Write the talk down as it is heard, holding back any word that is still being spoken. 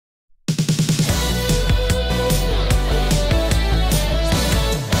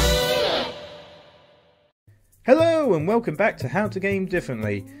Hello and welcome back to How to Game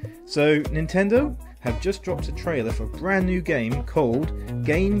Differently. So Nintendo have just dropped a trailer for a brand new game called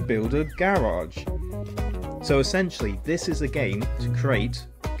Game Builder Garage. So essentially this is a game to create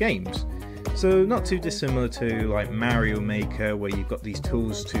games. So not too dissimilar to like Mario Maker, where you've got these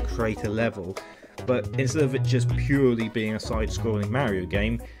tools to create a level, but instead of it just purely being a side-scrolling Mario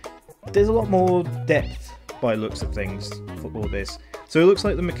game, there's a lot more depth by looks of things for all this. So it looks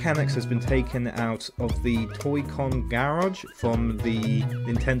like the mechanics has been taken out of the Toy-Con Garage from the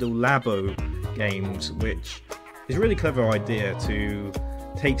Nintendo Labo games, which is a really clever idea to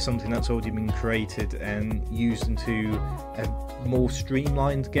take something that's already been created and used into a more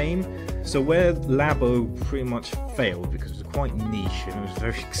streamlined game. So where Labo pretty much failed because it was quite niche and it was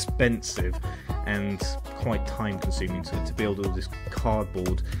very expensive and quite time consuming to build all this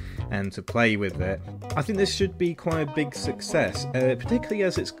cardboard and to play with it, I think this should be quite a big success, particularly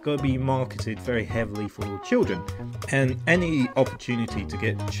as it's going to be marketed very heavily for children, and any opportunity to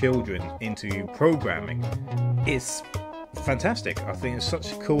get children into programming is fantastic. I think it's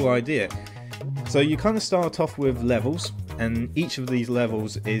such a cool idea. So you kind of start off with levels, and each of these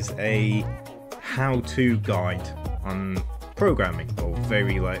levels is a how-to guide on programming, or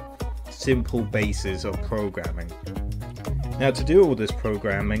very like simple bases of programming. Now to do all this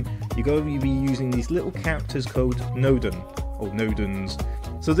programming, you're going to be using these little characters called Nodon, or Nodons.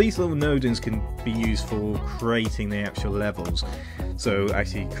 So these little Nodons can be used for creating the actual levels. So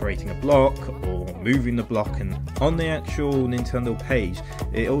actually creating a block or moving the block, and on the actual Nintendo page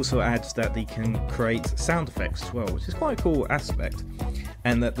it also adds that they can create sound effects as well, which is quite a cool aspect.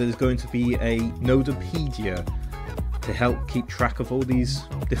 And that there's going to be a Nodopedia to help keep track of all these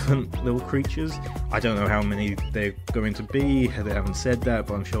different little creatures. I don't know how many they're going to be, they haven't said that,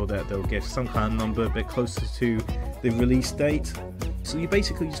 but I'm sure that they'll give some kind of number a bit closer to the release date. So you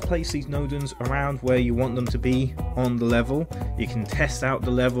basically just place these Nodons around where you want them to be on the level. You can test out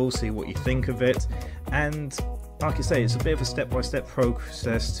the level, see what you think of it, and like I say, it's a bit of a step-by-step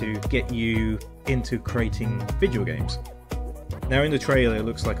process to get you into creating video games. Now in the trailer it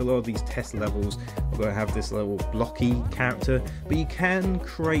looks like a lot of these test levels are going to have this little blocky character, but you can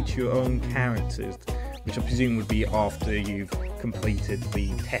create your own characters, which I presume would be after you've completed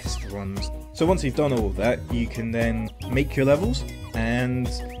the test runs. So once you've done all of that, you can then make your levels and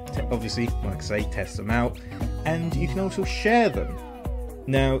obviously, like I say, test them out, and you can also share them.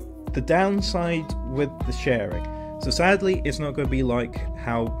 Now the downside with the sharing, so sadly it's not going to be like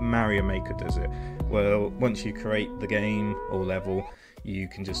how Mario Maker does it. Well, once you create the game or level, you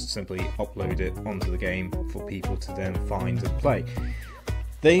can just simply upload it onto the game for people to then find and play.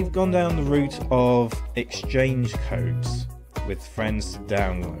 They've gone down the route of exchange codes with friends to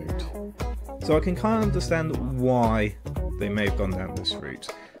download. So I can kind of understand why they may have gone down this route.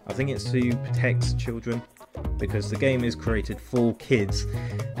 I think it's to protect children, because the game is created for kids,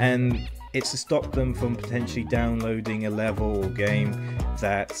 and it's to stop them from potentially downloading a level or game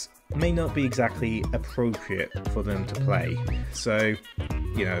that may not be exactly appropriate for them to play. So,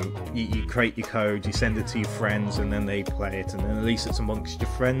 you know, you create your code, you send it to your friends, and then they play it, and then at least it's amongst your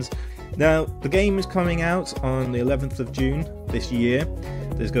friends. Now, the game is coming out on the 11th of June this year.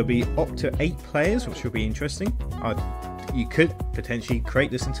 There's going to be up to 8 players, which will be interesting. You could potentially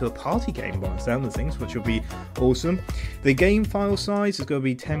create this into a party game by the sound of things, which will be awesome. The game file size is going to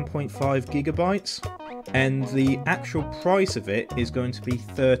be 10.5 gigabytes. And the actual price of it is going to be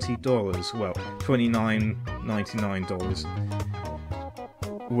 $30, well,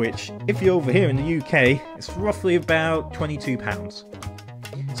 $29.99, which, if you're over here in the UK, it's roughly about £22.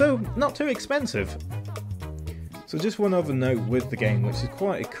 So, not too expensive. So just one other note with the game, which is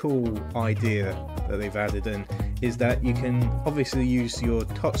quite a cool idea that they've added in, is that you can obviously use your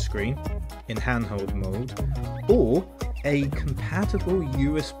touchscreen in handheld mode, or a compatible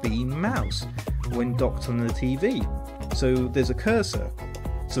USB mouse when docked on the TV. So there's a cursor.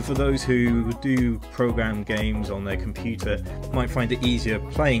 So for those who do program games on their computer, might find it easier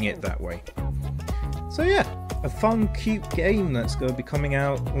playing it that way. So yeah, a fun, cute game that's going to be coming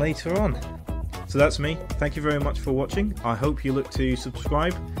out later on. So that's me. Thank you very much for watching. I hope you look to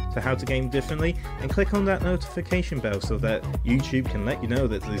subscribe to How to Game Differently and click on that notification bell so that YouTube can let you know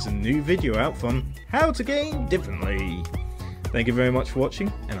that there's a new video out from How to Game Differently. Thank you very much for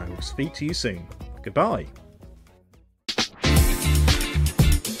watching, and I will speak to you soon. Goodbye.